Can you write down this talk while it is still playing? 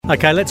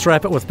Okay, let's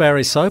wrap it with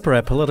Barry Soper,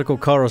 our political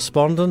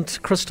correspondent.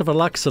 Christopher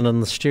Luxon in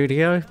the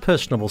studio.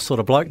 Personable sort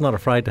of bloke, not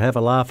afraid to have a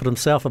laugh at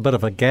himself. A bit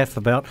of a gaffe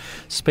about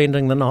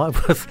spending the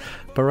night with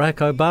Barack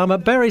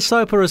Obama. Barry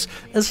Soper, is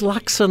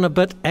Luxon a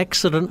bit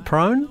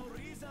accident-prone?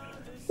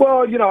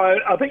 Well,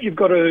 I think you've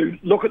got to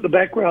look at the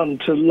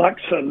background to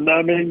Luxon.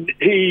 I mean,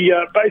 he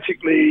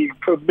basically,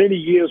 for many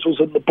years, was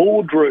in the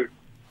boardroom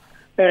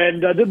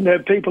and didn't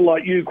have people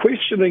like you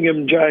questioning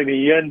him,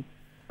 Jamie. And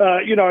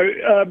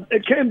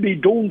it can be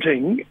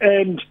daunting,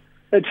 and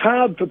it's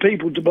hard for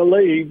people to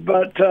believe,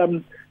 but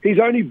he's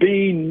only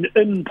been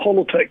in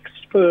politics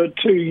for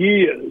 2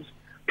 years.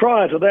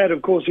 Prior to that,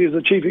 of course, he was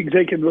the chief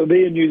executive of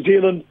Air New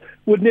Zealand,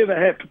 would never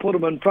have to put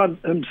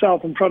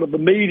himself in front of the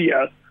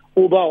media,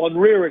 although on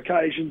rare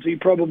occasions he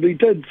probably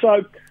did.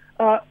 So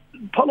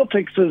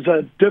politics is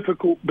a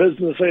difficult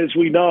business, as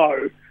we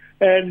know,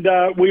 and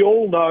we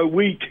all know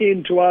we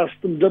tend to ask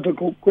them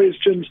difficult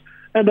questions,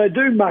 and they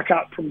do muck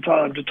up from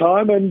time to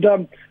time, and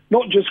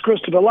not just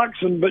Christopher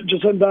Luxon, but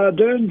Jacinda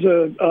Ardern's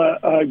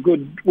a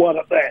good one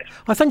at that.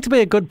 I think to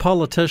be a good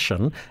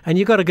politician, and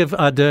you've got to give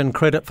Ardern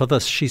credit for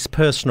this, she's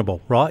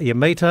personable, right? You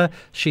meet her,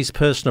 she's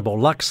personable.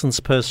 Luxon's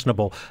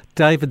personable.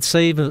 David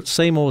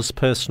Seymour's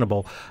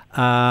personable.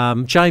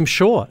 James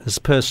Shaw is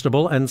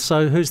personable, and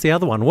so who's the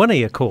other one?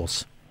 Winnie, of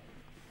course.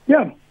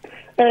 Yeah.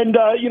 And,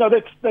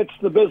 that's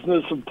the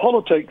business of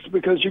politics,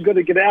 because you've got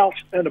to get out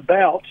and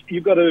about.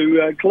 You've got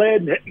to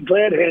glad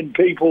hand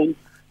people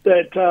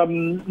that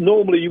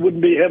normally you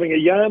wouldn't be having a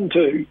yarn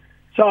to.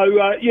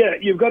 So,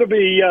 you've got to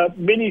be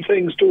many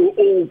things to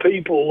all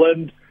people,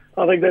 and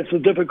I think that's the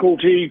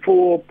difficulty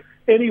for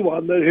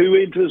anyone who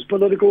enters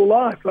political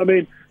life. I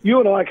mean,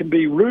 you and I can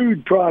be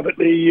rude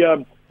privately,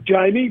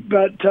 Jamie,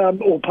 but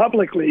or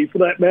publicly for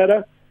that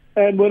matter,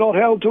 and we're not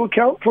held to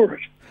account for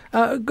it.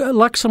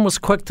 Luxon was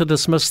quick to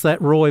dismiss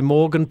that Roy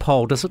Morgan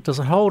poll. Does it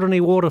hold any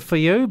water for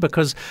you?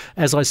 Because,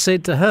 as I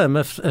said to him,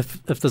 if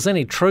there's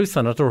any truth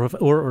in it or it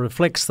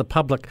reflects the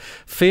public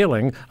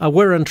feeling,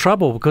 we're in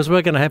trouble because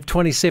we're going to have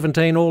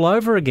 2017 all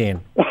over again.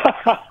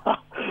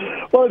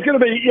 Well, it's going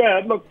to be,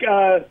 look,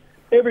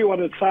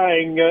 everyone is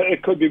saying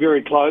it could be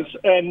very close,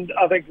 and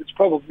I think it's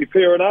probably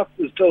fair enough.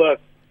 There's still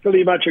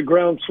pretty much a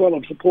groundswell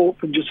of support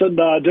for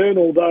Jacinda Ardern,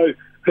 although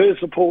her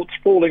support's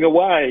falling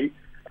away.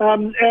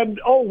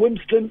 And old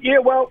Winston,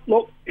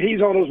 look,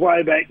 he's on his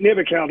way back.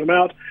 Never count him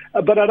out.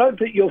 But I don't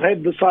think you'll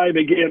have the same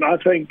again. I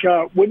think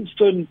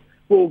Winston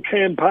will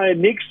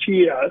campaign next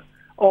year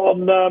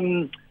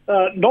on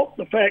not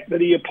the fact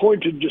that he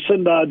appointed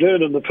Jacinda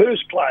Ardern in the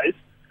first place,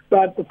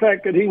 but the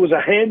fact that he was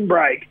a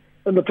handbrake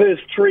in the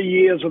first 3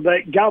 years of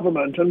that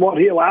government. And what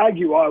he'll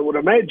argue, I would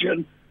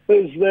imagine,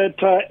 is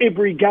that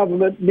every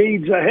government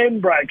needs a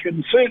handbrake.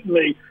 And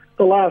certainly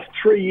the last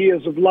 3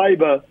 years of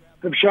Labor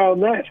have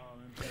shown that.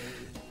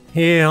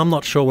 Yeah, I'm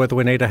not sure whether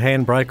we need a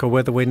handbrake or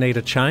whether we need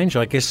a change.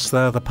 I guess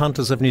the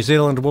punters of New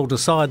Zealand will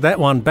decide that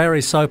one.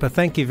 Barry Soper,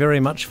 thank you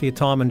very much for your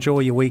time. Enjoy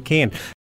your weekend.